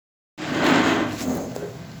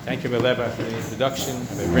Thank you, Rabbi, for the introduction.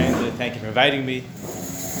 Rabbi Brandon, thank you for inviting me.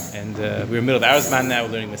 And we're in the middle of our Zman now.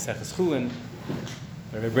 We're learning Maseches Chulin.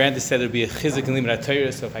 Rabbi Brandon said there would be a Chizuk in Limud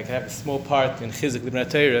HaTorah, so if I could have a small part in Chizuk Limud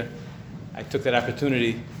HaTorah, I took that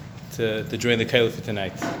opportunity to join the Kollel for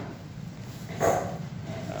tonight.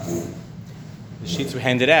 The sheets were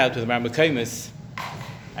handed out with the Mar Mekaymis.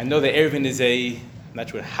 I know that Reuven is I'm not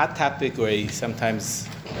sure, a hot topic or a sometimes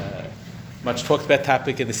much talked about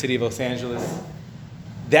topic in the city of Los Angeles.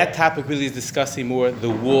 That topic really is discussing more the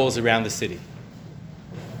walls around the city.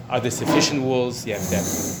 Are there sufficient walls? You have to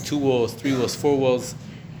have 2 walls, 3 walls, 4 walls.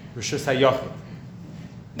 Reshus HaYochid.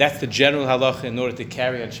 That's the general halacha. In order to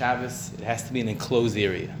carry on Shabbos, it has to be an enclosed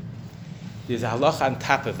area. There's a halacha on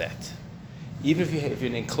top of that. Even if you're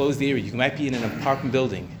in an enclosed area, you might be in an apartment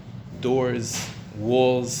building, doors,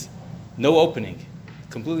 walls, no opening,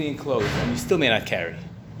 completely enclosed, and you still may not carry.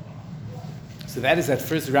 So that is that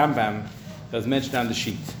first Rambam that was mentioned on the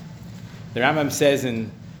sheet. The Rambam says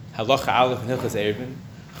in Halacha Aleph and Hilchos Eruvei,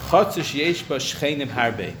 Chatzer sheyesh bo shchenim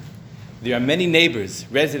harbe. There are many neighbors,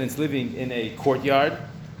 residents living in a courtyard.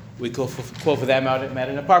 We call for them out at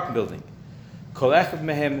an apartment building. Kol echad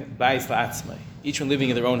mehem bayis la'atzmai. Each one living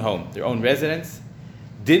in their own home, their own residence.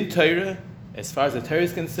 Din Torah, as far as the Torah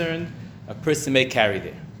is concerned, a person may carry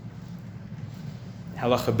there.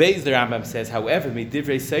 Halacha Beis, the Rambam says, however,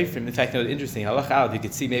 midivrei seifrim. In fact, you know, interesting. Halacha Aleph, you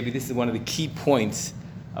could see maybe this is one of the key points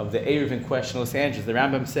of the Eruvei question in Los Angeles. The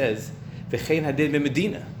Rambam says, v'chein hadin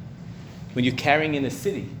b'medina. When you're carrying in a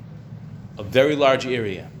city, a very large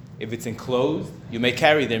area, if it's enclosed, you may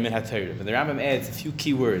carry there min haTorah. But the Rambam adds a few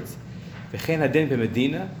key words. V'chein hadin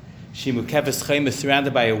b'medina, shimukeves chaim is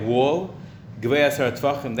surrounded by a wall. Gevei asar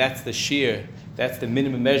tvachim, that's the shear, that's the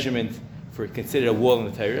minimum measurement for considered a wall in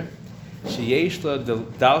the Torah. It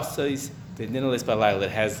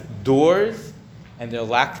has doors and they're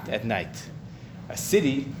locked at night. A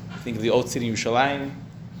city, think of the old city in Yerushalayim,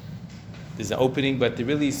 there's an opening, but they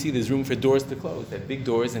really see there's room for doors to close. They have big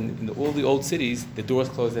doors, and in all the old cities, the doors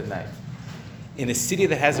close at night. In a city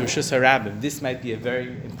that has a Reshus HaRabim, this might be a very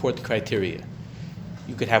important criteria.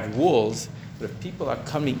 You could have walls, but if people are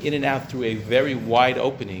coming in and out through a very wide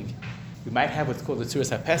opening, you might have what's called the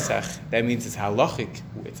Tzuras HaPesach. That means it's halachic.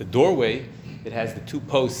 It's a doorway. It has the 2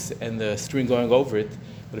 posts and the string going over it.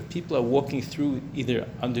 But if people are walking through either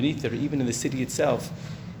underneath it or even in the city itself,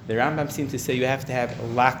 the Rambam seems to say you have to have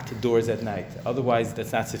locked doors at night. Otherwise,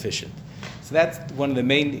 that's not sufficient. So that's one of the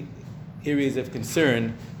main areas of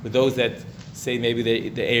concern with those that say maybe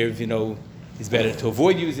the Erev, is better to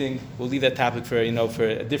avoid using. We'll leave that topic for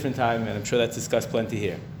a different time, and I'm sure that's discussed plenty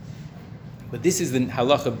here. But this is the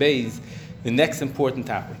Halacha Beis, the next important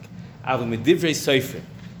topic. Ava midivrei seifrim.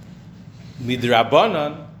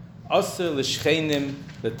 Midrabanan aser l'shchenim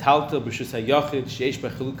l'taltel b'reshus hayachid sheish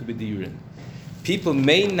b'chalukah b'diyurin. People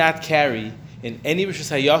may not carry in any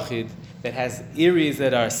Reshus HaYochid that has areas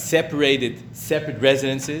that are separate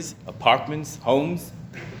residences, apartments, homes,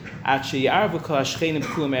 unless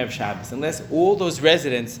all those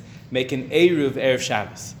residents make an Eruv Erev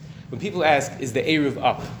Shabbos. When people ask, is the Eruv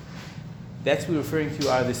up? That's what we're referring to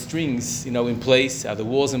are the strings, in place, are the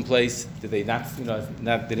walls in place, did they not,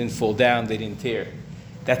 they didn't fall down, they didn't tear.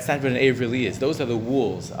 That's not what an Eruv really is. Those are the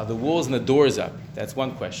walls. Are the walls and the doors up? That's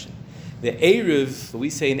one question. The Eruv, what we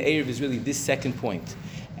say in Eruv is really this second point.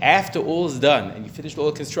 After all is done and you finished all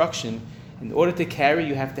the construction, in order to carry,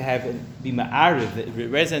 you have to be ma'ariv. The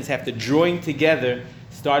residents have to join together,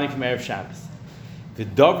 starting from Erev Shabbos. The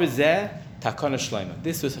Dover Zeh, Takana Shloima.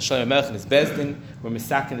 This was Shlomo Melech and his Bezdin, where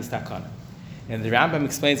Misakin is Takana. And the Rambam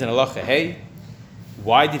explains in Halacha, hey,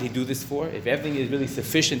 why did he do this for? If everything is really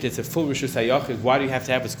sufficient, it's a full Reshus HaYochid, why do you have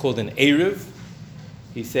to have what's called an Eruv?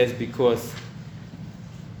 He says, because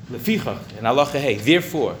Lefichach, and Halacha, hey,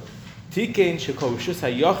 therefore, Tikein shekol Reshus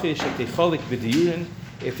HaYochid shetecholik b'diyurin,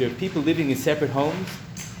 if there are people living in separate homes,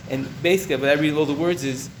 and basically what I read all the words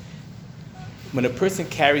is, when a person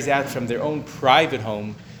carries out from their own private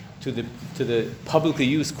home to the publicly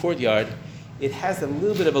used courtyard, it has a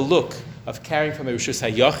little bit of a look of carrying from a Reshus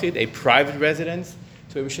HaYochid, a private residence,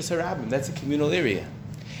 to a Reshus HaRabim. That's a communal area.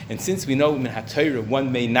 And since we know in HaTorah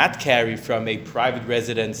one may not carry from a private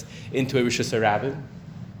residence into a Reshus HaRabim,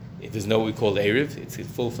 if there's no what we call Erev, it's a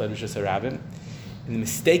full-fledged Reshus HaRabim, and the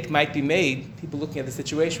mistake might be made, people looking at the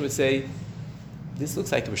situation would say, this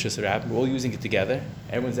looks like a Reshus HaRabim, we're all using it together,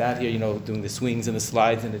 everyone's out here, doing the swings and the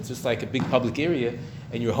slides, and it's just like a big public area,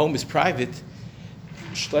 and your home is private.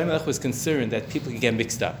 Shlomo Melech was concerned that people can get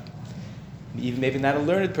mixed up. Even maybe not a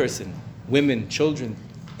learned person, women, children,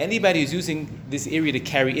 anybody who's using this area to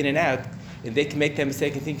carry in and out, and they can make that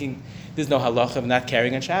mistake in thinking, there's no halacha of not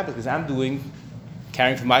carrying on Shabbat, because I'm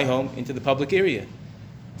carrying from my home into the public area.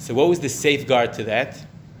 So what was the safeguard to that?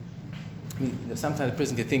 I mean, sometimes a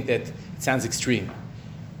person can think that it sounds extreme.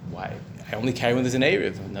 Why? I only carry when there's an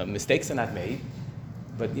Eruv. No, mistakes are not made.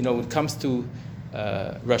 But when it comes to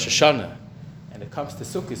Rosh Hashanah, and it comes to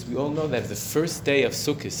Sukkot, we all know that if the first day of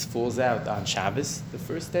Sukkot falls out on Shabbos, the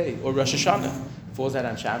first day, or Rosh Hashanah falls out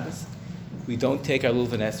on Shabbos, we don't take our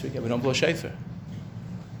lulav and esrog and we don't blow shofar.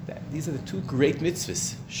 These are the two great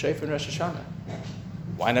mitzvahs, shofar and Rosh Hashanah.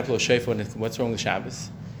 Why not blow shofar? What's wrong with Shabbos?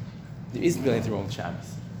 There isn't really anything wrong with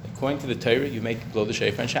Shabbos. According to the Torah, you blow the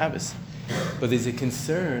shofar on Shabbos. But there's a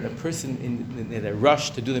concern, a person in a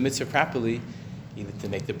rush to do the mitzvah properly, either to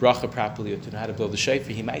make the bracha properly or to know how to blow the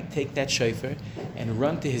shofar, he might take that shofar and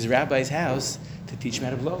run to his rabbi's house to teach him how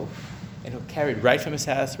to blow. And he'll carry it right from his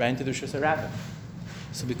house right into the Rishus HaRabbah.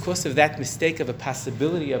 So because of that mistake of a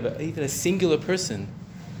possibility of even a singular person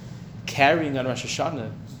carrying on Rosh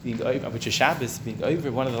Hashanah, which is Shabbos, being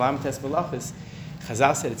over one of the Lamites Malachas,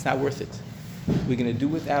 Chazal said it's not worth it. We're going to do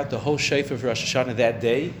without the whole shofar for Rosh Hashanah that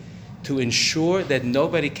day to ensure that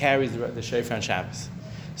nobody carries the shofar on Shabbos.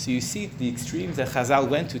 So you see the extremes that Chazal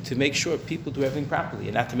went to make sure people do everything properly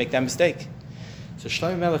and not to make that mistake. So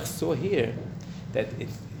Shlomo Melech saw here that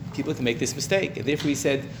people can make this mistake. And therefore he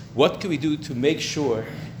said, what can we do to make sure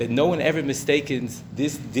that no one ever mistakes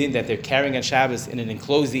this din that they're carrying on Shabbos in an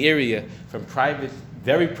enclosed area from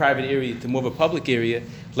very private area to more of a public area?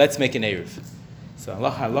 Let's make an Eruv. So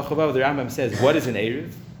Halacha the Rambam says, what is an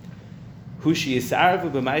Eruv? Hushi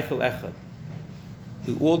yisarvu b'meichel echad.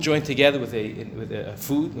 We all join together with a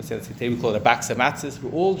food. Today we call it a box of matzahs.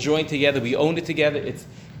 We're all joined together. We own it together.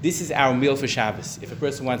 This is our meal for Shabbos. If a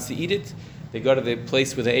person wants to eat it, they go to the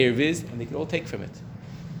place where the Eruv is, and they can all take from it.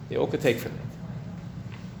 They all could take from it.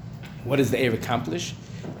 What does the Eruv accomplish?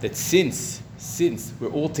 That since we're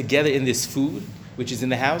all together in this food, which is in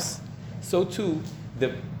the house, so too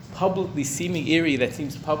the publicly seeming area that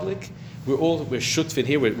seems public, we're shutfit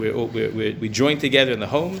here. We join together in the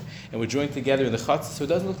home, and we're joined together in the chutz. So it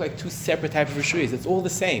doesn't look like two separate types of rishuyas. It's all the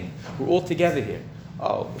same. We're all together here.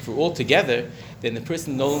 Oh, if we're all together, then the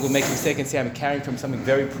person no longer makes a mistake and say, I'm carrying from something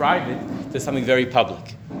very private to something very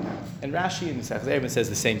public. And Rashi in the CHatzeirot says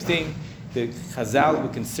the same thing. The Chazal were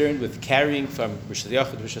concerned with carrying from Rishus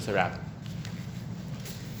HaYachid to Rishus HaRabbah.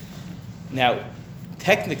 Now,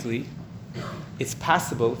 technically, it's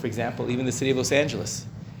possible, for example, even the city of Los Angeles.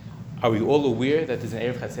 Are we all aware that there's an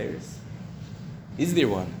Eruv CHatzeirot? Is there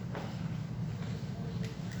one?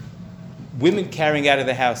 Women carrying out of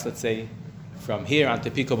the house, let's say, from here onto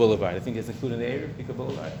Pico Boulevard. I think it's included in the area of Pico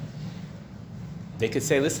Boulevard. They could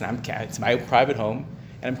say, listen, it's my private home,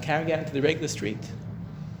 and I'm carrying out into the regular street.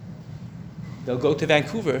 They'll go to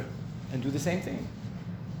Vancouver and do the same thing.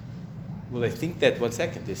 Well, I think that, one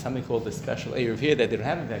second, there's something called the special Eruv here that they don't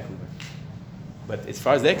have in Vancouver. But as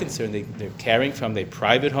far as they're concerned, they're carrying from their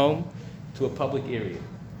private home to a public area.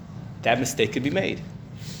 That mistake could be made.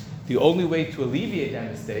 The only way to alleviate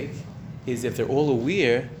that mistake is if they're all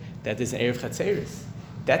aware that there's an Eruv CHatzeirot.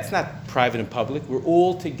 That's not private and public. We're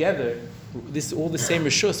all together. This is all the same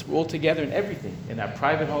rishus. We're all together in everything, in our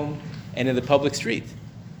private home and in the public street.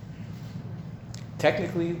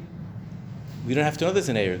 Technically, we don't have to know there's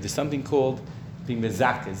an Eruv. There's something called being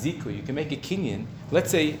mezaka, ziku. You can make a kinyan. Let's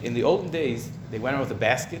say in the olden days, they went out with a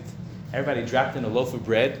basket. Everybody dropped in a loaf of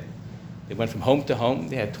bread. They went from home to home.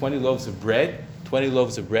 They had 20 loaves of bread,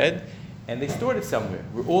 and they stored it somewhere.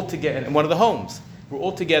 We're all together in one of the homes. We're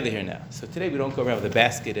all together here now. So today we don't go around with a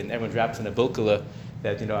basket and everyone drops in a bilkala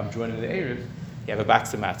that, I'm joining the Eruv. You have a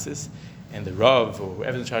box of matzahs, and the Rav, or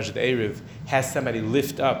whoever's in charge of the Eruv, has somebody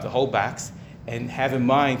lift up the whole box and have in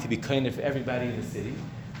mind to be kind of everybody in the city.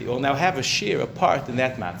 They all now have a share, a part in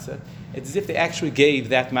that matzah. It's as if they actually gave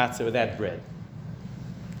that matzah or that bread.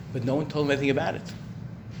 But no one told them anything about it.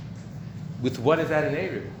 With what is that an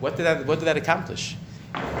Eruv? What did that accomplish?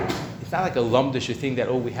 It's not like a lumdish thing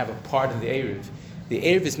that, we have a part in the Eruv. The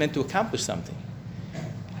Eruv is meant to accomplish something.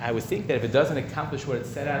 I would think that if it doesn't accomplish what it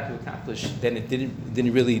set out to accomplish, then it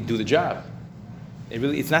didn't really do the job.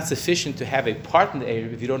 It's not sufficient to have a part in the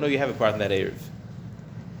Eruv if you don't know you have a part in that Eruv.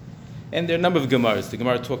 And there are a number of Gemaras. The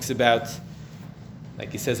Gemara talks about,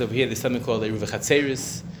 like he says over here, there's something called Eruvei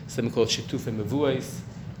CHatzeirot, something called Shituf and Mevuos.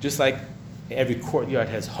 Just like every courtyard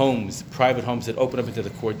has homes, private homes that open up into the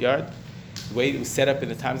courtyard, the way it was set up in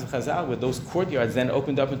the times of Chazal, where those courtyards then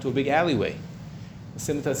opened up into a big alleyway.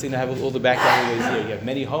 Similar to have all the back alleyways here. You have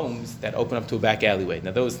many homes that open up to a back alleyway.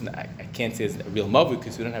 Now those, I can't say is a real mavuk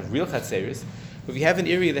because we don't have real chatzeiros, but if you have an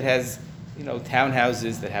area that has,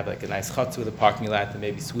 townhouses that have like a nice chutz with a parking lot and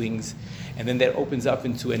maybe swings, and then that opens up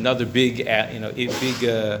into another big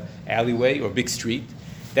alleyway or big street,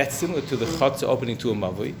 That's similar to the chatzah opening to a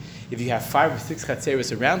mavui. If you have 5 or 6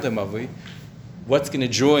 chatzeiros around the mavui, what's going to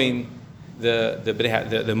join the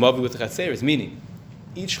mavui with the chatzeiros? Meaning,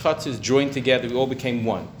 each chatzah is joined together, we all became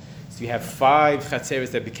one. So you have 5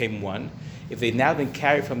 chatzeiros that became one. If they now then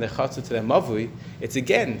carry from the chatzah to the mavui, it's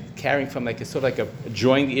again carrying from like a sort of like a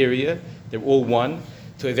joined area, they're all one,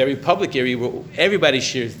 to a very public area where everybody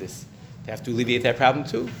shares this. They have to alleviate that problem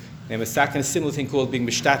too. And a similar thing called being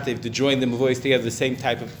mishtatev, to join the mavois together, the same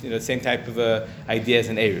type of idea as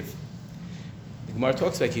an eruv. The Gemara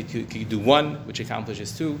talks about you do one, which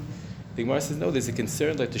accomplishes 2. The Gemara says no. There's a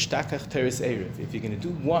concern like the shtakach teres eruv. If you're going to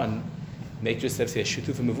do one, make yourself say a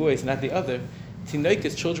shutuf from mavois, not the other.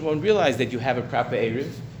 Tinoikas, children won't realize that you have a proper eruv,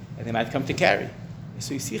 and they might come to carry.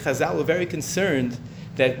 So you see, Chazal were very concerned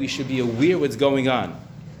that we should be aware what's going on.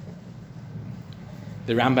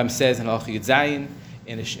 The Rambam says in Halacha Yud Zayin,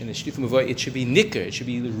 in a shtufa mavoy, it should be nicker, it should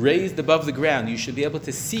be raised above the ground. You should be able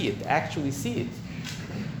to see it, actually see it.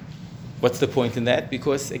 What's the point in that?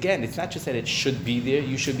 Because again, it's not just that it should be there,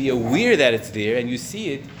 you should be aware that it's there, and you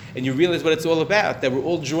see it, and you realize what it's all about, that we're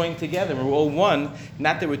all joined together, we're all one,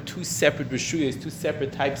 not that we're 2 separate reshuyas, 2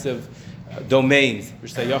 separate types of domains,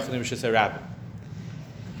 Rosh Hashanah and Rosh Hashanah.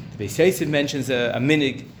 The Beis Yosef mentions a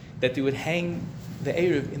minig that they would hang the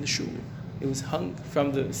eruv in the shul. It was hung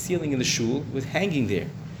from the ceiling in the shul. It was hanging there.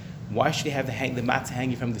 Why should you have the matzah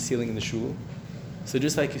hanging from the ceiling in the shul? So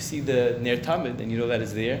just like you see the Ner Tamid, and you know that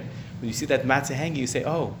it's there, when you see that matzah hanging, you say,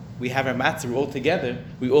 oh, we have our matzah, we're all together,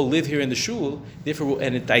 we all live here in the shul, therefore,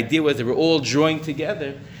 and the idea was that we're all joined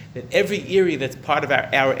together, that every area that's part of our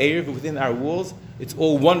area within our walls, it's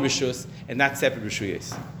all one rishus and not separate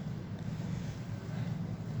rishuyas.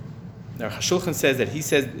 Now, Shulchan says that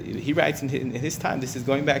he writes in his time, this is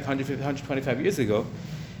going back 125 years ago,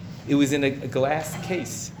 it was in a glass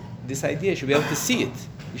case. This idea, you should be able to see it.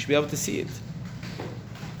 You should be able to see it.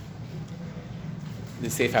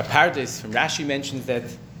 The Sefer Pardes from Rashi mentions that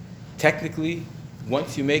technically,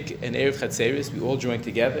 once you make an Erev Chatzeris, we all join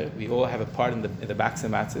together, we all have a part in the backs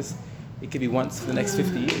of matzahs, it could be once for the next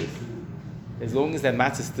 50 years. As long as that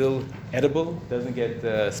matzah is still edible, doesn't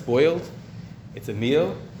get spoiled, it's a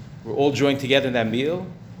meal, we're all joined together in that meal,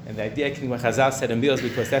 and the idea, when Chazal said a meal, is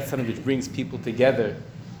because that's something which brings people together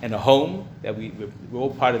in a home, that we're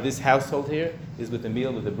all part of this household here, is with the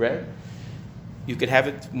meal, with the bread. You could have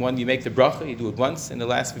it when you make the bracha, you do it once, and it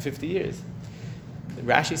lasts for 50 years.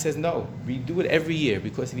 Rashi says no, we do it every year,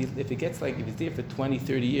 because if it's there for 20,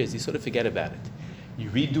 30 years, you sort of forget about it.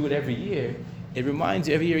 You redo it every year, it reminds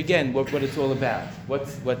you every year again what it's all about. What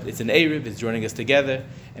it's an Erev, it's joining us together,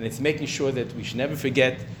 and it's making sure that we should never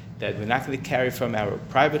forget that we're not going to carry from our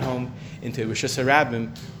private home into a Rosh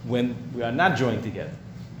Hashanah when we are not joined together.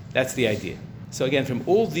 That's the idea. So again, from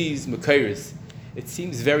all these Mekayros, it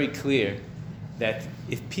seems very clear that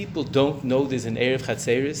if people don't know there's an Erev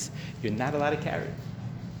Chatzeris, you're not allowed to carry it.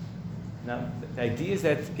 Now, the idea is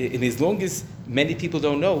that as long as many people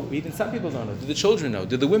don't know, even some people don't know, do the children know,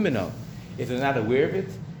 do the women know? If they're not aware of it,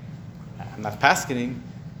 I'm not paskening,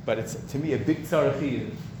 but it's to me a big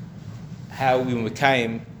tzarech how we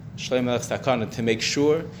mekayim Shlei Melech Takana to make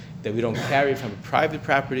sure that we don't carry from a private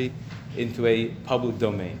property into a public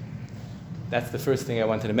domain. That's the first thing I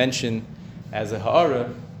wanted to mention as a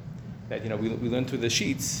ha'ara, that we learned through the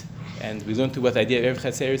sheets, and we learned through what the idea of Erev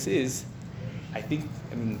Chatzeris is.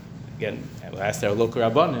 Again, we'll ask our local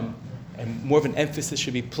rabbanim, and more of an emphasis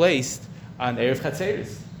should be placed on Erev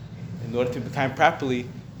Chatzeris in order to become properly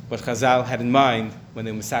what Chazal had in mind when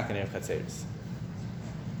they were masakin Erev Chatzeris.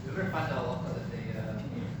 You ever find a halacha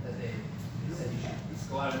that they said you should just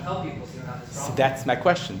go out and tell people so you don't have this problem? So that's my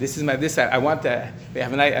question. I want to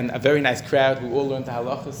have a very nice crowd who all learn the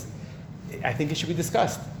halachas. I think it should be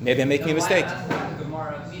discussed. Maybe I'm making a mistake. That's why the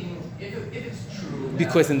Gemara, if it's true.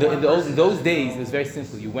 Because in those days, it was very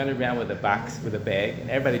simple. You went around with a box, with a bag, and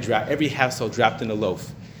every household dropped in a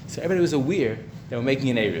loaf. So everybody was aware that we're making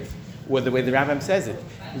an Erev. Or the way the Rambam says it.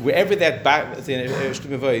 Wherever that box,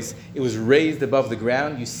 it was raised above the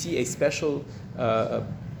ground, you see a special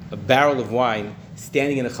a barrel of wine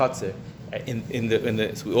standing in a chutzner.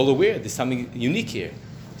 So we're all aware there's something unique here.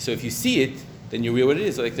 So if you see it, then you're aware what it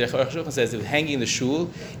is. Like the Shulchan says, it was hanging in the shul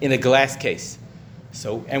in a glass case.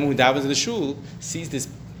 So everyone who davens in the shul sees this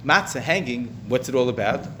matzah hanging. What's it all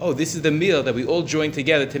about? Oh, this is the meal that we all join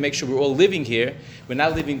together to make sure we're all living here. We're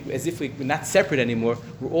not living as if we're not separate anymore.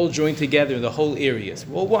 We're all joined together in the whole areas.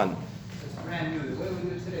 We're all one. It's brand new. The way we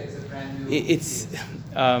do it today is a brand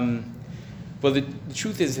new. Well, the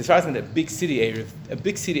truth is, as far as in a big city area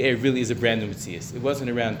really is a brand new Metzias. It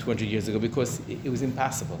wasn't around 200 years ago because it was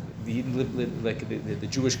impossible. The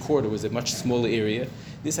Jewish quarter was a much smaller area.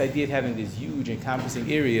 This idea of having this huge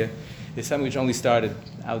encompassing area is something which only started,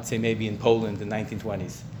 I would say, maybe in Poland in the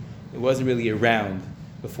 1920s. It wasn't really around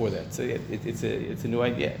before that. So it's a new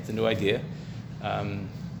idea. It's a new idea.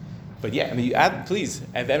 But yeah, I mean, please,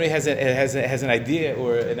 if anybody has an idea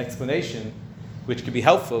or an explanation which could be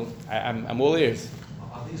helpful, I'm all ears.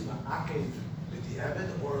 Are these ma'akev with the Ebed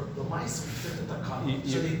or the mice who fit the takana?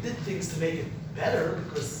 So they did things to make it better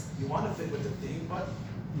because you want to fit with the thing, but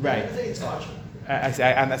right. It's kosher.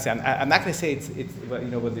 I'm not going to say it's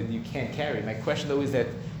whether you can't carry. My question though is that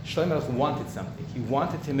Shlomo Melech wanted something. He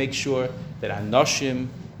wanted to make sure that Anoshim,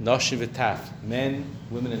 Noshim v'taf, men,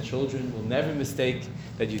 women, and children will never mistake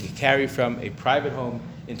that you can carry from a private home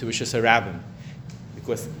into a Rishus HaRabim.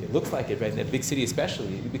 Because it looks like it, right? In a big city especially,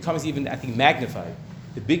 it becomes even, I think, magnified.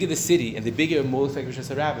 The bigger the city and the bigger more like Rishus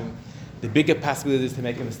HaRabim, the bigger possibility is to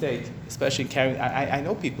make a mistake, especially in carrying. I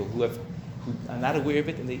know people who are not aware of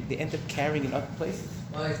it and they end up carrying in other places.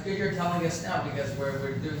 Well, it's good you're telling us now because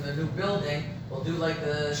we're doing the new building. We'll do like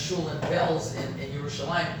the shul and bells in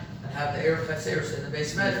Yerushalayim and have the Eruv CHatzeirot in the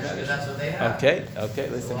base medrash because that's what they have. Okay,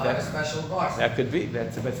 listen. So we'll have a special box. That could be.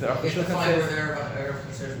 That's the You have to find where the Eruv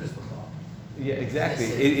CHatzeirot is before. Yeah, exactly.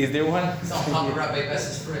 Is there one? It's on top of Rabbi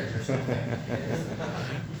Bess's fridge or something.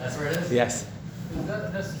 That's where it is? Yes. Does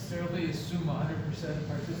that necessarily assume 100%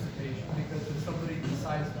 participation? Because if somebody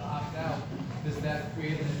decides to opt out, does that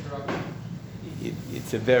create an interruption?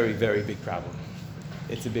 It's a very, very big problem.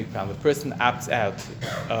 It's a big problem. If a person opts out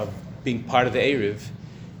of being part of the Eruv,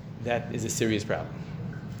 that is a serious problem.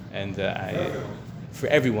 And for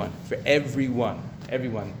everyone.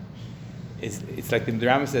 It's like the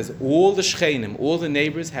Rambam says, all the shchenim, all the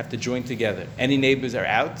neighbors have to join together. Any neighbors are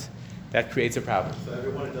out, that creates a problem. So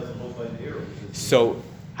everyone who doesn't hold by the Eruv. So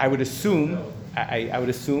I would assume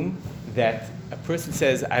that a person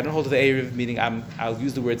says, I don't hold to the Eruv, meaning I'll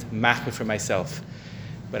use the words machmir for myself,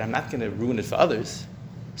 but I'm not going to ruin it for others.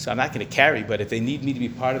 So I'm not going to carry. But if they need me to be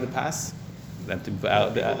part of the pass, them to People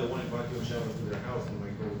that want to invite you to their house and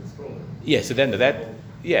might go with the stroller. yeah. So then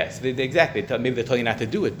yes, exactly. Maybe they tell you not to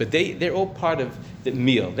do it, but they're all part of the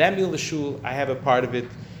meal. That meal, the shul, I have a part of it.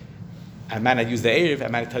 I might not use the Eruv. I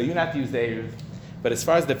might tell you not to use the Eruv. But as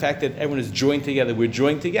far as the fact that everyone is joined together, we're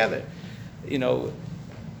joined together.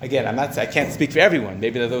 Again, I can't speak for everyone.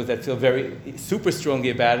 Maybe there are those that feel very super strongly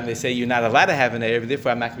about it, and they say you're not allowed to have an Eruv,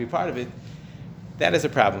 therefore I'm not going to be part of it. That is a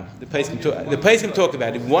problem. The place can talk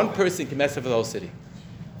about it. One person can mess up the whole city.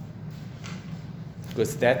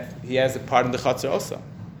 Because he has a part in the Chatzer also.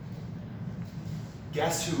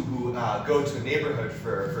 Guests who go to a neighborhood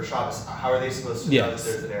for Shabbos, how are they supposed to know that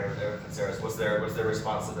there's an Eruv CHatzeirot? What's their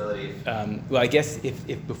responsibility? Well, I guess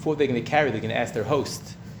if before they're going to carry, they're going to ask their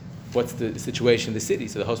host, what's the situation in the city?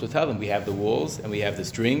 So the host will tell them, we have the walls, and we have the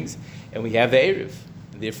strings, and we have the Eruv.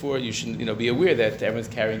 Therefore, you should be aware that everyone's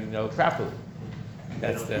carrying properly.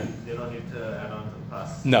 They don't need to add on to the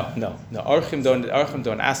pass. No. Orchim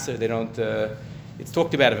don't aser. They don't. It's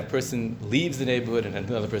talked about if a person leaves the neighborhood and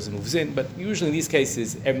another person moves in, but usually in these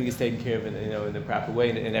cases, everything is taken care of in the proper way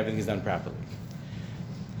and everything is done properly.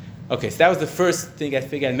 Okay, so that was the first thing I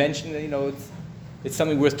think I mentioned. It's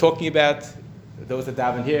something worth talking about. Those that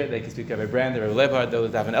daven here, they can speak to Rabbi Brand or Rabbi Lebhard.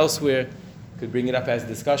 Those that daven elsewhere could bring it up as a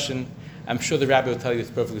discussion. I'm sure the Rabbi will tell you it's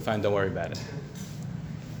perfectly fine. Don't worry about it.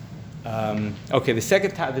 Okay, the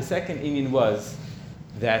second Indian was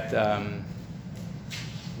that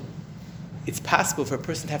it's possible for a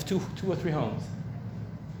person to have two or three homes.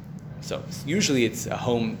 So usually it's a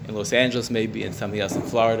home in Los Angeles maybe and something else in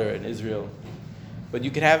Florida or in Israel. But you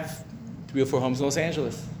could have 3 or 4 homes in Los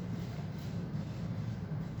Angeles.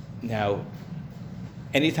 Now,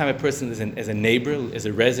 anytime a person is a neighbor, is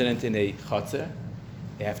a resident in a chatzer,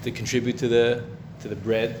 they have to contribute to the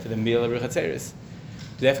bread, to the meal of Eruv CHatzeirot.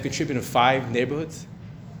 Do they have to contribute in 5 neighborhoods?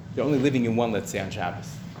 They're only living in one, let's say, on Shabbos.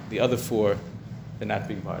 The other 4, they're not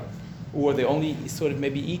being part of. Or they only sort of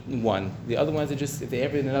maybe eat in one. The other ones are just, if they're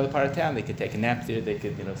ever in another part of town, they could take a nap there, they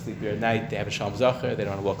could sleep there at night, they have a shalom zacher, they don't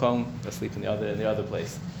want to walk home, they'll sleep in the other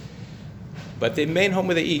place. But the main home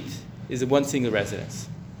where they eat is one single residence.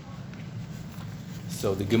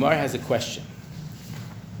 So the Gemara has a question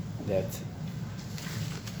that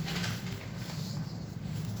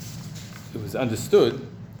it was understood.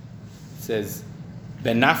 It says,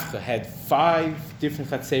 Ben Nafcha had 5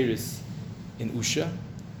 different chatzeiros in Usha,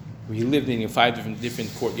 where he lived in 5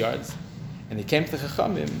 different courtyards, and they came to the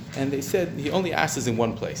Chachamim, and they said he only asked us in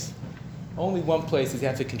one place. Only one place does he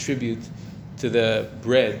have to contribute to the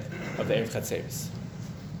bread of the Eruv CHatzeirot.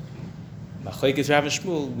 Machlekes Rav and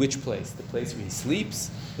Shmuel, which place? The place where he sleeps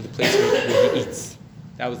or the place where he eats?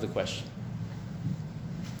 That was the question.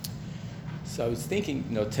 So I was thinking,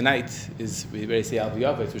 tonight is, we already say Al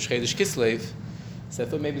V'Yavet, Rosh Chodesh Kislev, so I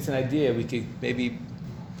thought maybe it's an idea we could maybe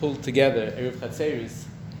pull together Eruv CHatzeirot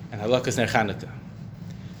and Halachas Ner Chanukah.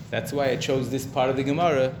 That's why I chose this part of the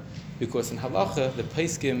Gemara, because in Halacha, the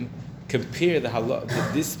Poskim compare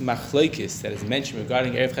this machlokes that is mentioned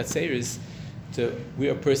regarding Eruv CHatzeirot to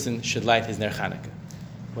where a person should light his Ner Chanukah.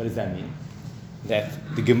 What does that mean? That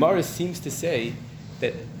the Gemara seems to say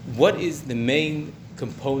that what is the main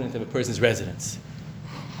component of a person's residence?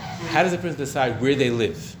 How does a person decide where they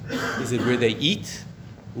live? Is it where they eat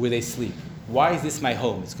or where they sleep? Why is this my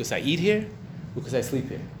home? It's because I eat here or because I sleep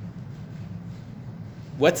here?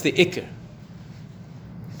 What's the ikar?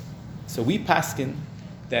 So we paskin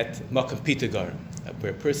that makom pita garim,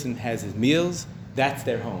 where a person has his meals, that's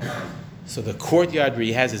their home. So the courtyard where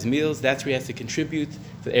he has his meals, that's where he has to contribute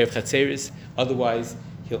to the Eruv CHatzeirot. Otherwise,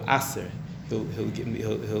 he'll aser.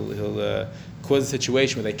 He'll cause a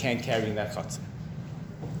situation where they can't carry in that chatzah.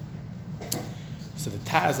 So the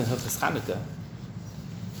Taz in Hilchos Chanukah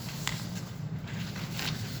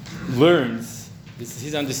learns, this is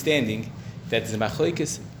his understanding, that the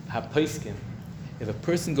machlokes haposkim, if a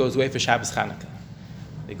person goes away for Shabbos Chanukah,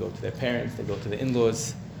 they go to their parents, they go to the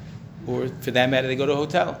in-laws, or for that matter, they go to a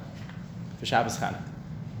hotel for Shabbos Chanukah.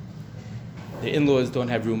 The in-laws don't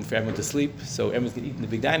have room for everyone to sleep, so everyone's going to eat in the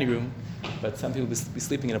big dining room, but some people will be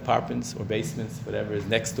sleeping in apartments or basements, whatever is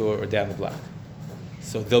next door or down the block.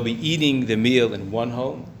 So they'll be eating the meal in one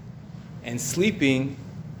home and sleeping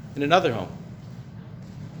in another home.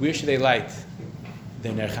 Where should they light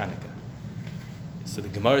their Ner Chanukah? So the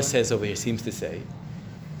Gemara says over here, seems to say,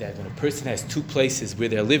 that when a person has two places where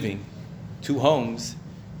they're living, two homes,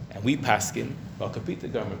 and we paskin, a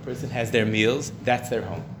person has their meals, that's their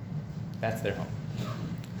home. That's their home.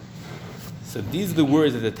 So these are the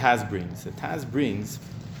words that the Taz brings. The Taz brings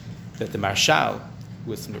that the Marshal,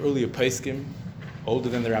 who was from the earlier Poskim, older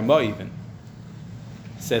than the Ramah even,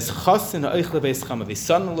 says, Chasin ha'oichle beis chama, his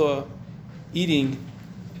son-in-law eating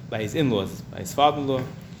by his in-laws, by his father-in-law.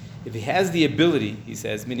 If he has the ability, he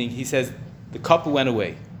says, meaning he says the couple went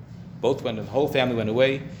away. Both went, the whole family went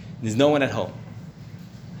away, and there's no one at home.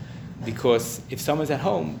 Because if someone's at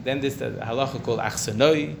home, then there's the halacha called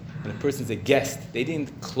achsanoi, when a person's a guest, they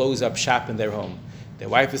didn't close up shop in their home. Their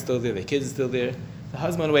wife is still there, their kids are still there, the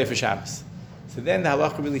husband went away for Shabbos. So then the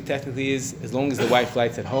halacha really technically is, as long as the wife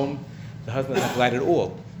lights at home, the husband doesn't have to light at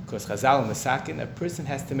all. Because Chazal and Masakin, a person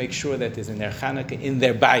has to make sure that there's a Ner Chanukah in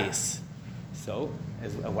their bayis. So,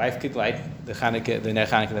 as a wife could light the Ner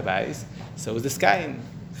Chanukah in the bayis, so is the sky.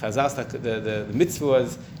 Chazal, the mitzvah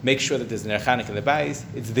was make sure that there's a Ner Chanukah in the bayis.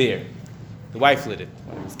 It's there. The wife lit it.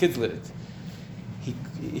 One of his kids lit it.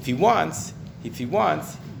 If he wants,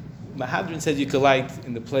 Mahadran says you could light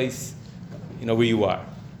in the place, where you are.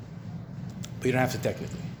 But you don't have to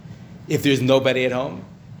technically. If there's nobody at home,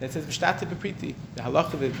 that says B'shtate b'priti. The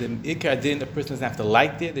halacha, the ikar din, the person doesn't have to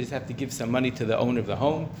light there. They just have to give some money to the owner of the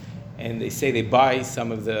home, and they say they buy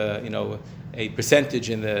some of the, a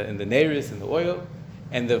percentage in the neiris and the oil,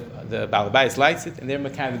 and the balabais lights it, and they're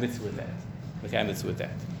mekayim the mitzvah with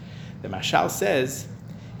that. The Mashal says,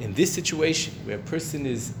 in this situation where a person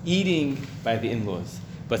is eating by the in-laws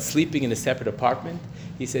but sleeping in a separate apartment,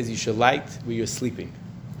 he says you should light where you're sleeping.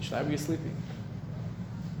 You should light where you're sleeping.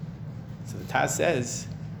 So the Taz says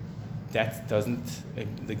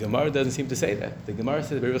the Gemara doesn't seem to say that. The Gemara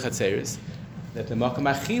says Eruv CHatzeirot that the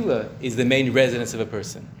makom achila is the main residence of a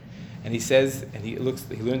person. And he says, and he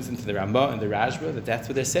learns into the Rambam and the Rajba that's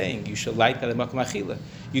what they're saying. You should light by the makom achila.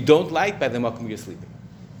 You don't light by the makom you're sleeping.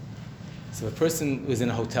 So a person was in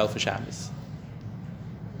a hotel for Shabbos.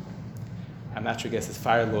 I'm not sure, I guess, there's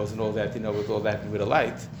fire laws and all that, with all that with a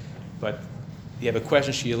light. But you have a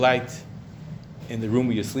question, should you light in the room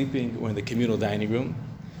where you're sleeping or in the communal dining room?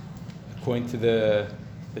 According to the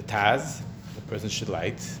Taz, the person should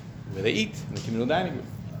light where they eat, in the communal dining room.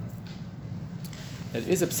 There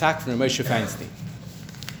is a psak from Moshe Feinstein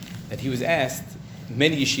that he was asked,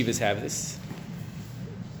 many yeshivas have this.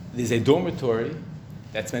 There's a dormitory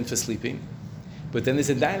that's meant for sleeping, but then there's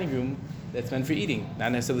a dining room that's meant for eating,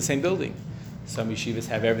 not necessarily the same building. Some yeshivas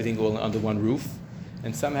have everything all under one roof,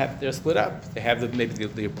 and some they're split up. They have maybe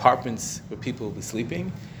the apartments where people will be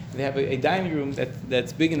sleeping, and they have a dining room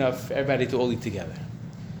that's big enough for everybody to all eat together.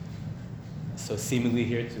 So seemingly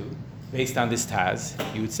here too, based on this Taz,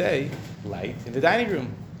 you would say, light in the dining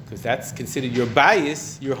room, because that's considered your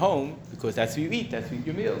bayis, your home, because that's where you eat, that's where you eat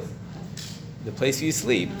your meals. The place where you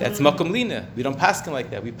sleep, that's makom lina. We don't paskin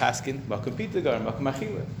like that. We paskin makom pitagar, makom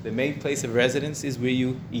achila. The main place of residence is where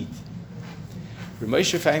you eat.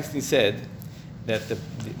 Moshe Feinstein said that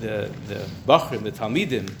the Bachrim, the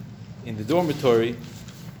Talmidim, in the dormitory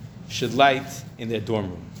should light in their dorm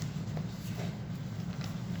room.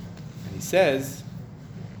 And he says,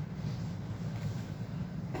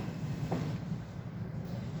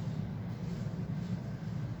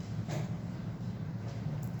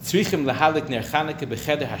 Tzrichim lahalik ner Chanukah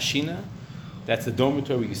b'cheder hashina, that's the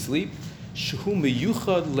dormitory where you sleep, shehu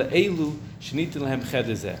meyuchad le'elu shenitin lahem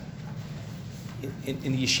cheder zeh.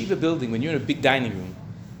 In the yeshiva building, when you're in a big dining room,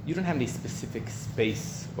 you don't have any specific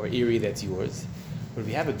space or area that's yours. But if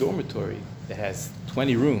you have a dormitory that has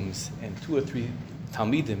 20 rooms and 2 or 3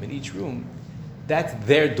 talmidim in each room, that's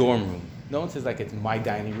their dorm room. No one says like it's my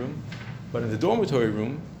dining room, but in the dormitory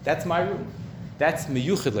room, that's my room. That's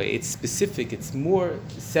meyuchadle. It's specific. It's more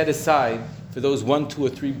set aside for those 1, 2, or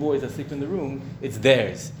 3 boys that sleep in the room. It's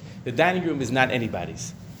theirs. The dining room is not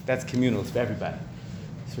anybody's. That's communal. It's for everybody.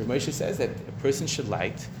 So Moshe says that a person should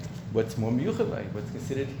light what's more meyuchadle, what's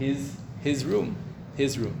considered his room.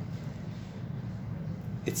 His room.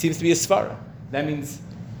 It seems to be a svara. That means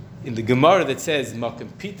in the Gemara that says makam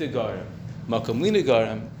pita garam, makam lina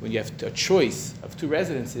garam, when you have a choice of 2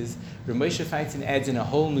 residences, Moshe Feinstein adds in a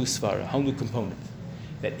whole new svara, a whole new component.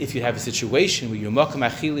 That if you have a situation where your makam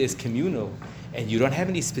achila is communal and you don't have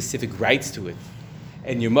any specific rights to it,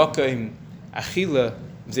 and your makam achila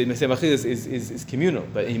is communal,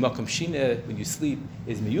 but in makam shina, when you sleep,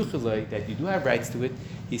 is meyuchalai, that you do have rights to it,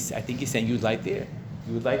 I think he's saying you would light there.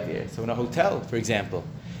 You would light there. So in a hotel, for example,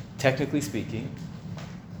 technically speaking,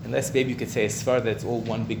 unless maybe you could say as far that it's all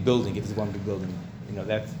one big building, if it's one big building,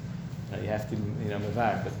 that's, you have to,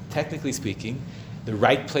 mevar. But technically speaking, the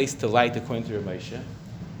right place to light, according to Moshe,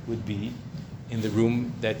 would be in the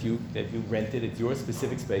room that you rented. It's your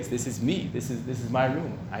specific space. This is me. This is my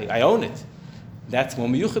room. I own it. That's more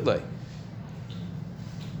meyuchadlei.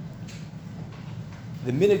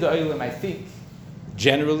 The minhag ha'olam, I think,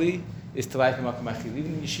 generally, is to light in makam achil.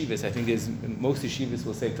 Even in yeshivas, I think most yeshivas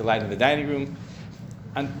will say to light in the dining room.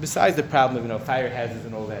 And besides the problem of fire hazards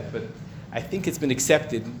and all that, but I think it's been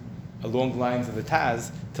accepted along the lines of the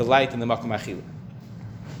Taz to light in the makam achil.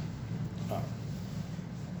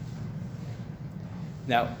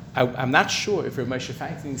 Now, I'm not sure if Rabbi Moshe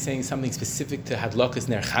Feinstein is saying something specific to Hadlakas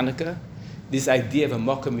Ner Chanukah, this idea of a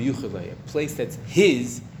makam meyuchalei, a place that's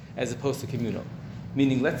his as opposed to communal.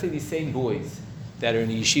 Meaning, let's say these same boys that are in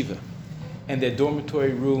a yeshiva, and their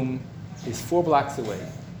dormitory room is 4 blocks away,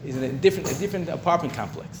 is in a different apartment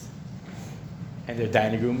complex, and their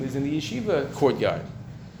dining room is in the yeshiva courtyard.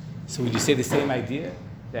 So would you say the same idea?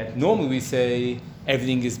 That normally we say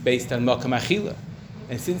everything is based on makam achila,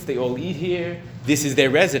 and since they all eat here, this is their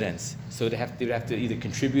residence. So they would have to either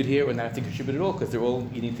contribute here or not have to contribute at all because they're all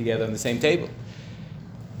eating together on the same table.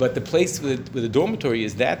 But the place where the dormitory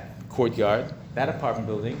is that courtyard, that apartment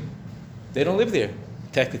building, they don't live there,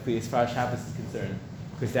 technically, as far as Shabbos is concerned,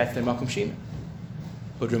 because that's their makam shina.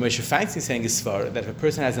 But Rav Moshe Feinstein is saying is far that if a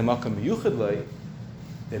person has a makam meyuchadlei,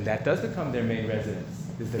 then that does become their main residence.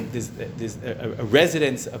 There's a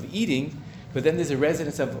residence of eating, but then there's a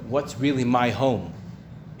residence of what's really my home.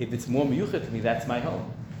 If it's more meyuchad to me, that's my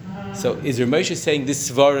home. So is Rav Moshe saying this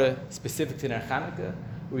svara specific to Ner Chanukah,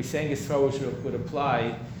 or he's saying this svara would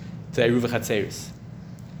apply to Eruvei CHatzeirot?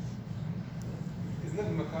 Isn't that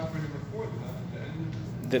the Machaber number 4?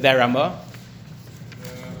 That Ramah?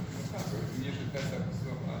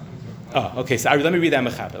 Oh, okay. So let me read that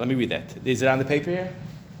Machaber. Let me read that. Is it on the paper here?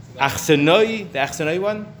 Achsanoi, the Achsanoi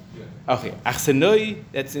one? Yeah. Okay. Achsanoi,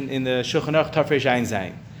 that's in the Shulchan Aruch Tafresh Ayin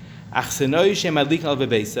Zayin. Achsanoi shemadlikin al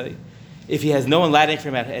bebeisai. If he has no one lighting for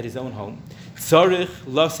him at his own home, tzorich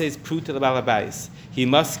loses pruta lebalabais. He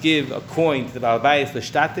must give a coin to the balabais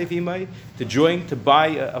l'shtate v'imai to join to buy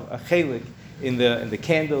a chelik in the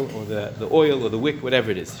candle or the oil or the wick,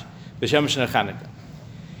 whatever it is. B'shem Shana Chanukah.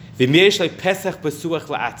 V'miesh like pesach b'suach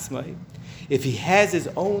la'atzmai. If he has his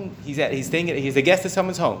own, he's a guest at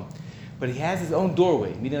someone's home, but he has his own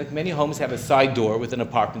doorway. Meaning, like many homes have a side door with an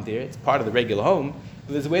apartment there. It's part of the regular home,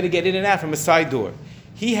 but there's a way to get in and out from a side door.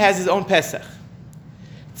 He has his own Pesach.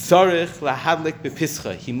 Tzarich lahadlik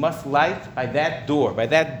bepischa. He must light by that door, by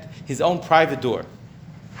that his own private door.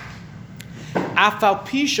 Afal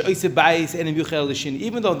pish oisebayis enim yuchel l'shin.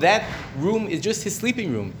 Even though that room is just his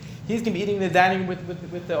sleeping room, he's going to be eating in the dining room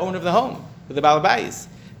with the owner of the home, with the balabayis.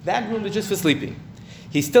 That room is just for sleeping.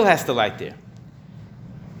 He still has to light there.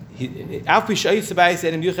 He eats at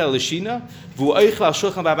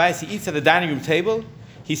the dining room table.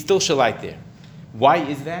 He still shall light there. Why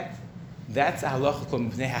is that? That's a halacha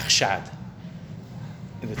called mipnei hachshad.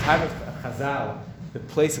 In the time of Chazal, the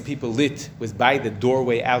place where people lit was by the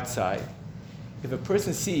doorway outside. if a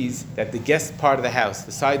person sees that the guest part of the house,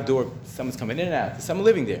 the side door, someone's coming in and out, there's someone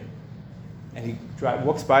living there, and he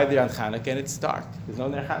walks by there on Chanukah and it's dark, there's no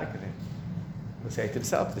Ner Chanukah there, he'll say to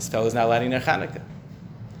himself, this fellow is not lighting Ner Chanukah.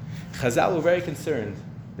 Chazal were very concerned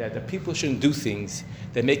that the people shouldn't do things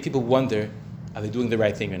that make people wonder, are they doing the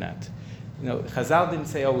right thing or not? Chazal didn't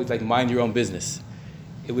say always like mind your own business.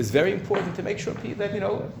 It was very important to make sure that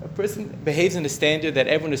a person behaves in a standard that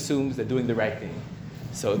everyone assumes they're doing the right thing.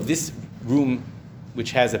 So if this room,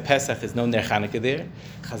 which has a Pesach, is no Ner Chanukah there,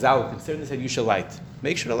 Chazal were concerned and said you should light.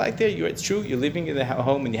 Make sure to light there. It's true, you're living in the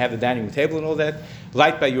home and you have the dining room table and all that.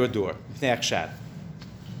 Light by your door.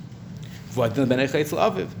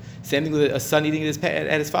 Same thing with a son eating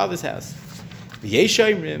at his father's house.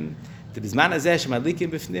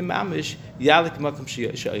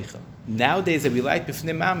 Nowadays that we light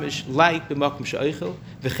b'fnei mamish, light b'makom she'oichel,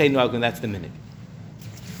 v'chein noag, and that's the minhag.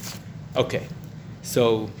 Okay,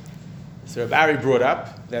 so Rabbi Ari brought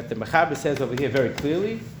up that the Mechaber says over here very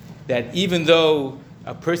clearly that even though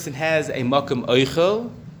a person has a makom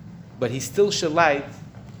oichel, but he still should light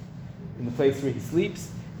in the place where he sleeps,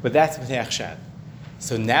 but that's b'fnei achshad.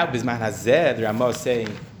 So now, Bizman Hazeh, the Ramah is saying,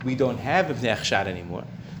 we don't have b'fnei achshad anymore,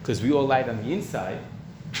 because we all light on the inside.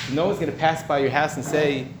 No one's going to pass by your house and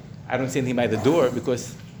say, I don't see anything by the door,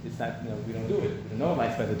 because it's not, we don't do it. No one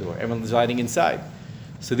lights by the door. Everyone's lighting inside.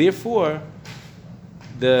 So therefore,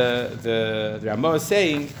 the Ramah is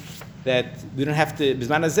saying that we don't have to,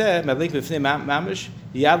 Bizman Hazeh, Madlik b'fnei mamish,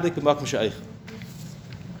 yadlik b'makom she'oichel.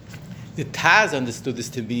 The Taz understood this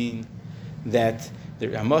to mean that the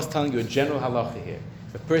Ramah is telling you a general halacha here.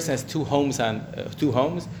 If a person has two homes,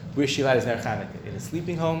 where she light is Ner Chanukah, in a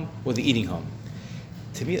sleeping home or the eating home.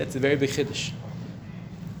 To me, that's a very big chiddush.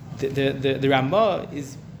 The Ramah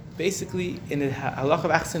is basically in a halacha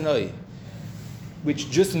of Achsanoi, which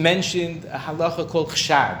just mentioned a halacha called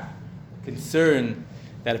chshad, concern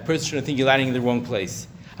that a person shouldn't think you're lighting in the wrong place.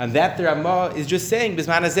 And that the Ramah is just saying,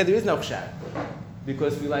 Bisman Hazeh, there is no chshad,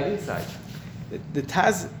 because we light inside. The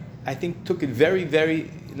Taz, I think, took it very,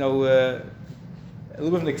 very, a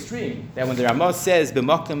little bit of an extreme, that when the Ramah says,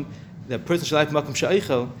 b'makom, the person should light b'makom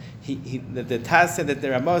she'oichel, the Taz said that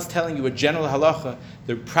the Ramah is telling you a general halacha,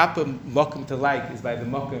 the proper makom to light is by the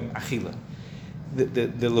makom achila. The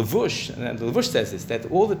Levush, and the Levush says this, that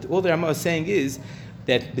all the Ramah is saying is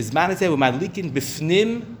that bizman hazeh we're madlikin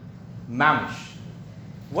b'fnim mamish.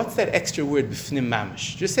 What's that extra word, b'fnim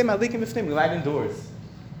mamish? Just say madlikin b'fnim, we light indoors.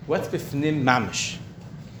 What's b'fnim mamish?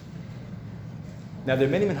 Now there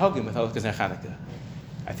are many minhagim with Halakas Ner Chanukah.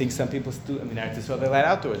 I think some people still, Eretz Yisrael, they light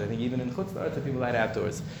outdoors. I think even in Chutz La'aretz, some people light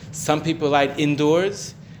outdoors. Some people light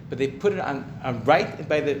indoors, but they put it on right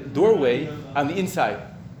by the doorway on the inside.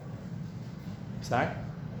 Sorry?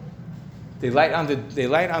 They light on the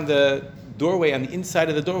doorway, on the inside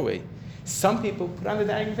of the doorway. Some people put it on the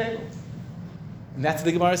dining table. And that's what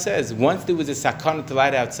the Gemara says. Once there was a sakana to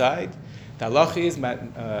light outside, the halacha is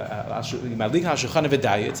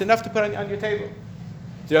it's enough to put on your table.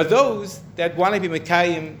 There are those that want to be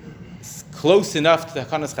mekayim close enough to the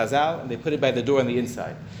Hakanas Chazal, and they put it by the door on the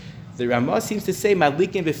inside. The Ramah seems to say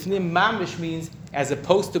madlikin b'fnim mamish means as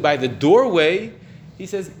opposed to by the doorway. He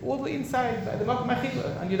says all the way inside by the makom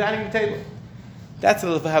achila on your dining room table. That's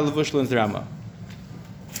how Levush learns the Ramah.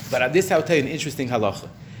 But this I'll tell you an interesting halacha.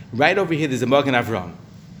 Right over here there's a Magen Avram.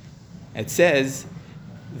 It says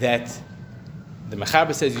that the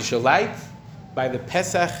Mechaber says you shall light by the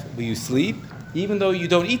Pesach where you sleep, even though you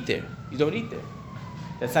don't eat there. You don't eat there.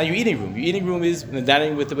 That's not your eating room. Your eating room is in the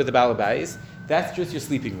dining with the balabais. That's just your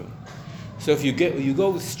sleeping room. So if you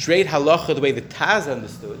go straight halacha the way the Taz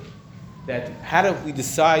understood, that how do we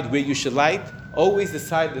decide where you should light? Always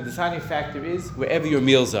decide, the deciding factor is wherever your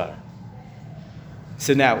meals are.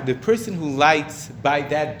 So now, the person who lights by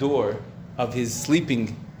that door of his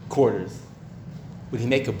sleeping quarters, would he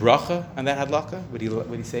make a bracha on that hadlaka? Would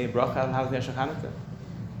he say a bracha on Halakas Ner Chanukah?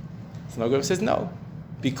 So Magen says no,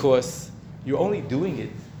 because you're only doing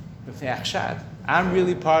it with achshad. I'm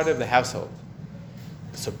really part of the household,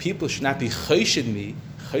 so people should not be chayshid me,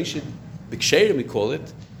 chayshid b'ksherim we call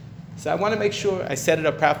it. So I want to make sure I set it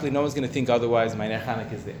up properly. No one's going to think otherwise. My Ner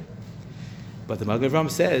Chanukah is there. But the Magen Avram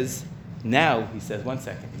says now. He says 1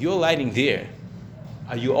 second. You're lighting there.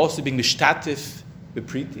 Are you also being mishtatif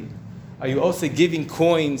b'priti? Are you also giving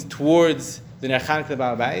coins towards the Ner Chanukah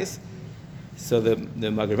balabais? So the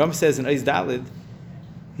Magen Avram says in Ois Daled,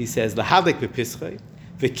 he says lahadlik b'pischei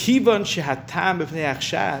v'kivan shehatam b'pnei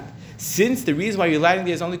achshad. Since the reason why you're lighting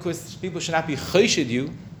there is only because people should not be chayshid you,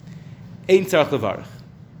 ein tzarach levarach.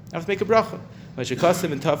 I have to make a bracha. The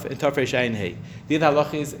other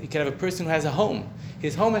halacha is you can have a person who has a home.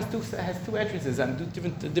 His home has two entrances on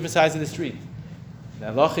different sides of the street. The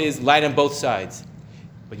halacha is light on both sides.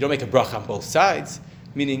 But you don't make a bracha on both sides,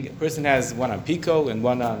 meaning a person has one on Pico and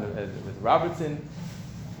one on with Robertson.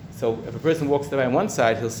 So if a person walks by on one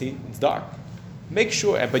side, he'll see it's dark. Make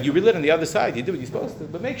sure, but you relit on the other side, you do what you're supposed to,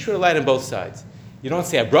 but make sure to light on both sides. You don't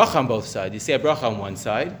say a bracha on both sides, you say a bracha on one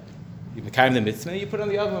side, you make the mitzvah, and you put on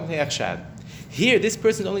the other one, Pnei Achshad. Here, this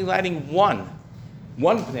person is only lighting one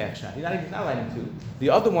Pnei Achshad. He's not lighting two. The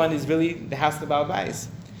other one is really the house of the Baal Bayis.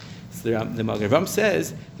 So the Reuven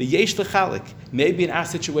says, the yesh lechalik. Maybe in our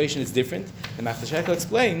situation it's different. The Machshel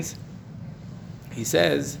explains, he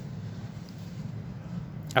says,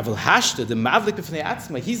 Aval hashta, the mavlik b'fnei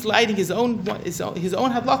atzma, he's lighting his own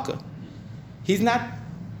hadlaka. He's not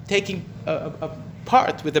taking a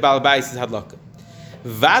part with the Baal Bayis' hadlaka.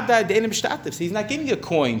 Vada de'enim shtatif, he's not giving a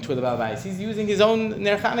coin to the Baal Bayis. He's using his own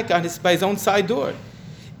ner Chanukah by his own side door.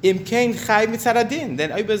 Imkein chayv mitzaradin.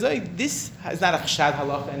 Then this is not a chshad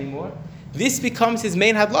halacha anymore. This becomes his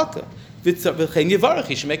main hadlaka. V'chein yivarach,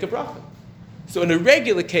 he should make a bracha. So in a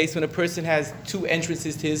regular case, when a person has two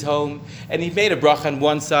entrances to his home, and he made a bracha on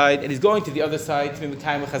one side, and he's going to the other side,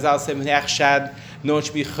 Chazal said, no one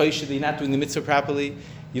should be chosheh, you're not doing the mitzvah properly,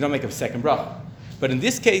 you don't make a second bracha. But in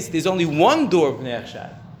this case, there's only one door of Pnei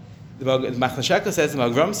Achshad. The Machshel says, the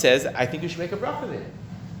Reuven says, I think you should make a bracha there.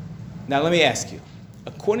 Now let me ask you,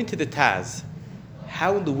 according to the Taz,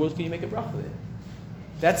 how in the world can you make a bracha there?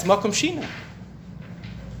 That's Makom Shina.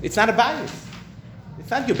 It's not a bias. It's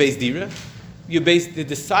not your base dira. The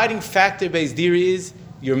deciding factor base dira is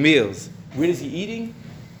your meals. Where is he eating?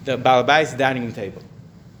 The Baal Bayis dining room table.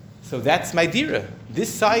 So that's my dira. This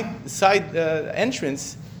side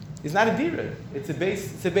entrance is not a dira. It's a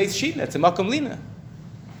base shina. It's a Makom Lina.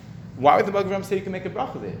 Why would the Reuven say you can make a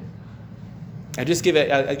bracha there? I'll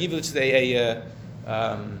give you just a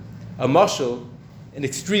mashal, an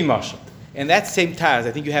extreme mashal. And that same Taz,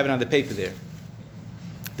 I think you have it on the paper there.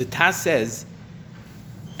 The Taz says,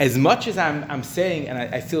 as much as I'm saying, and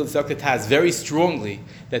I feel it's Dr. Taz very strongly,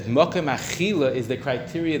 that Mokem Achila is the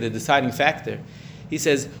criteria, the deciding factor, he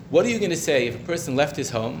says, what are you going to say if a person left his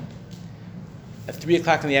home at 3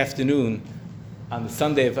 o'clock in the afternoon on the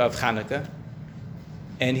Sunday of Hanukkah,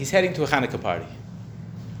 and he's heading to a Hanukkah party?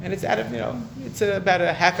 And it's it's about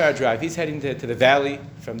a half-hour drive. He's heading to the valley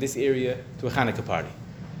from this area to a Hanukkah party.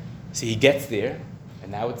 So he gets there,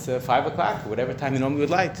 and now it's 5 o'clock, or whatever time he normally would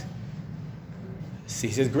light. So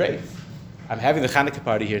he says, great, I'm having the Hanukkah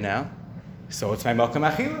party here now, so it's my Mokem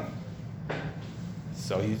Achila.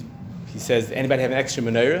 So he says, anybody have an extra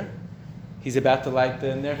menorah? He's about to light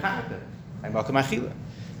the Ner Hanukkah, my Mokem Achila.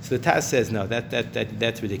 So the Taz says, no,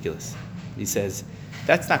 that's ridiculous. He says,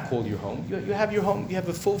 that's not called your home. You have your home, you have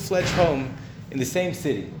a full-fledged home in the same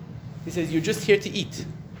city. He says, you're just here to eat.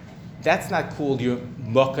 That's not called your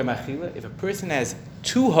Mokem Achila. If a person has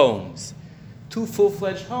two homes, two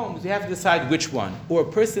full-fledged homes, you have to decide which one. Or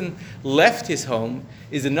a person left his home,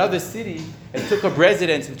 is another city, and took up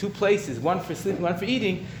residence in two places, one for sleeping, one for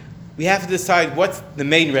eating, we have to decide what's the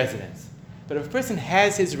main residence. But if a person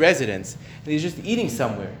has his residence, and he's just eating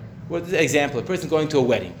somewhere, what is the example? A person going to a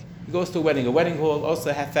wedding. He goes to a wedding hall, also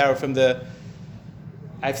a half hour from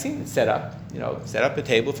I've seen it set up a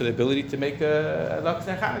table for the ability to make a Lakas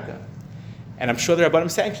Ner Chanukah. And I'm sure the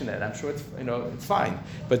Rabbanim sanction that. I'm sure it's fine.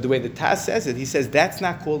 But the way the Taz says it, he says that's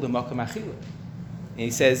not called a Mokem Achila. And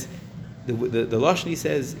he says, the Lashon he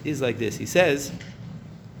says is like this. He says,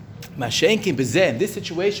 Mashenkin bezeh, in this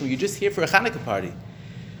situation where you're just here for a Hanukkah party,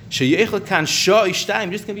 sheyechel kan shah ishtaim,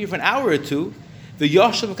 you're just going to be here for an hour or two, the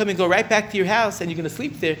Yoshel will come and go right back to your house and you're going to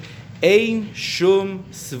sleep there. Ein shum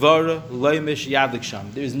svara loimish yadlik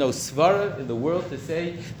sham. There is no svara in the world to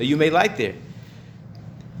say that you may light there.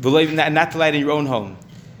 Not to light in your own home.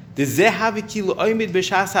 It's as if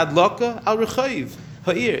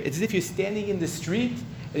you're standing in the street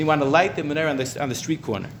and you want to light the menorah on the street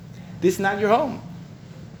corner. This is not your home.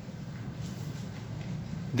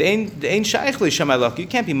 You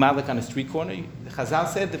can't be malak on a street corner. Chazal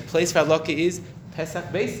said the place for halakha is Pesach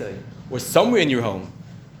Beisai, or somewhere in your home.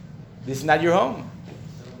 This is not your home.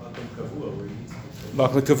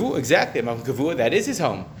 Makom Kavua, exactly. Makom Kavua, that is his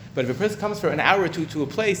home. But if a person comes for an hour or two to a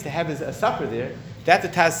place to have a supper there, that the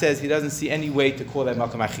Taz says he doesn't see any way to call that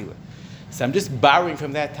Mokem Achila. So I'm just borrowing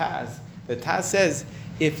from that Taz. The Taz says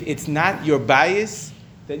if it's not your bias,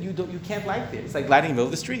 then you can't light there. It's like lighting in the middle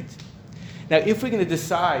of the street. Now, if we're going to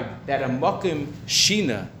decide that a Mokem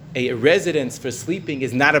Shina, a residence for sleeping,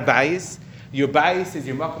 is not a bias, your bias is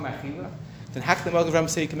your Mokem Achila, then how can the Reuven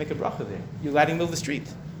say you can make a bracha there? You're lighting in the middle of the street.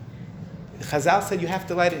 Chazal said you have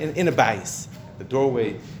to light it in a bias. The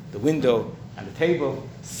doorway, the window, on the table,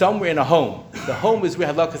 somewhere in a home. The home is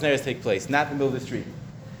where halakas neres take place, not in the middle of the street.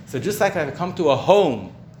 So just like if I come to a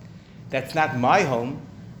home that's not my home,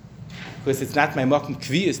 because it's not my makom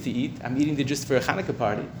kviyas to eat, I'm eating there just for a Hanukkah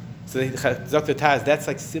party. So Dr. Taz, that's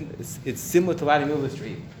like it's similar to lighting middle of the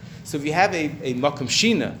street. So if you have a makom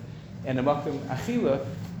shina and a makom achila,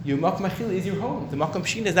 your makom achila is your home. The makom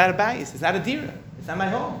shina is not a bias, it's not a dira, it's not my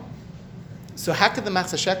home. So how could the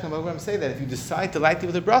Machzor Shekhem say that if you decide to light it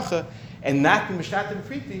with a bracha and not be mishtatem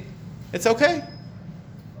priti, it's okay?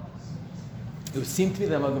 It would seem to me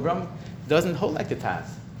that Avraham doesn't hold like the Taz.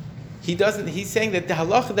 He doesn't. He's saying that the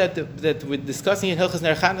halacha that we're discussing in Hilchos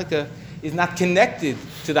Ner Chanukah is not connected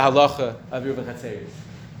to the halacha of Reuven CHatzeirot.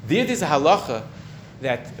 There's a halacha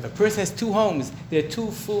that if a person has two homes, they're two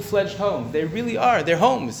full-fledged homes. They really are. They're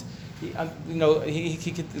homes.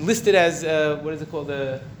 He could list it as what is it called?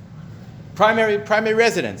 The primary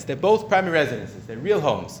residence. They're both primary residences. They're real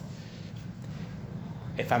homes.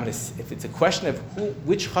 If it's a question of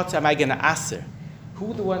which chutz am I going to aser?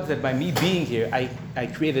 Who are the ones that by me being here, I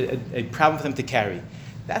created a problem for them to carry?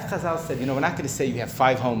 That Chazal said, we're not going to say you have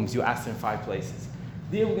 5 homes, you aser in 5 places.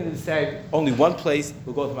 There we're going to decide only one place,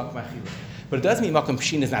 we'll go to Makom Achila. But it doesn't mean Makom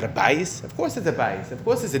Pshin is not a bias. Of course it's a bias. Of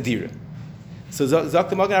course it's a dira. So Zok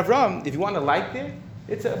the Magen Avram, if you want to light there,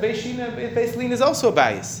 it's a Beis Shina, Beis Lin is also a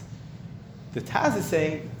bias. The Taz is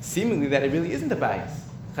saying, seemingly, that it really isn't a bias.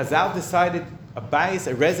 Chazal decided a bias,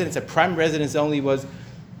 a residence, a prime residence only was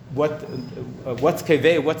what's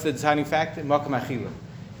kaveh, what's the deciding factor? Makom Achila,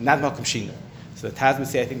 not Makom Shina. So the Taz would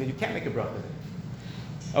say, I think that you can't make a bracha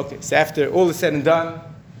there. Okay, so after all is said and done,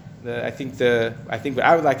 I think what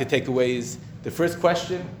I would like to take away is the first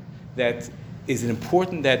question, that is it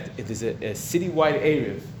important that it is a citywide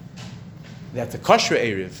Eruv, that's a kosher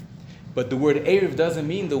Eruv, but the word Eruv doesn't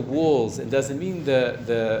mean the walls, it doesn't mean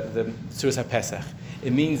the Suras HaPesach.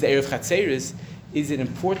 It means the Eruv CHatzeirot. Is it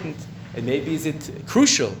important, and maybe is it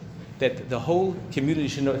crucial, that the whole community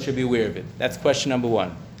should be aware of it? That's question number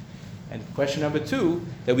 1. And question number 2,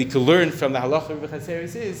 that we could learn from the halacha of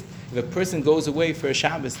CHatzeirot is, if a person goes away for a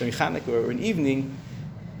Shabbos, or Chanukah, or an evening,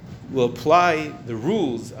 will apply the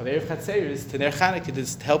rules of Erev CHatzeirot to Ner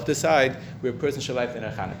Chanukah to help decide where a person should light the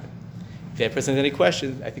Ner Chanukah. If that person has any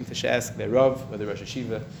questions, I think they should ask their Rav or the Rosh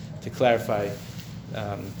Hashiva to clarify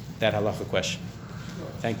that halacha question.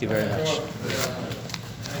 Thank you very much.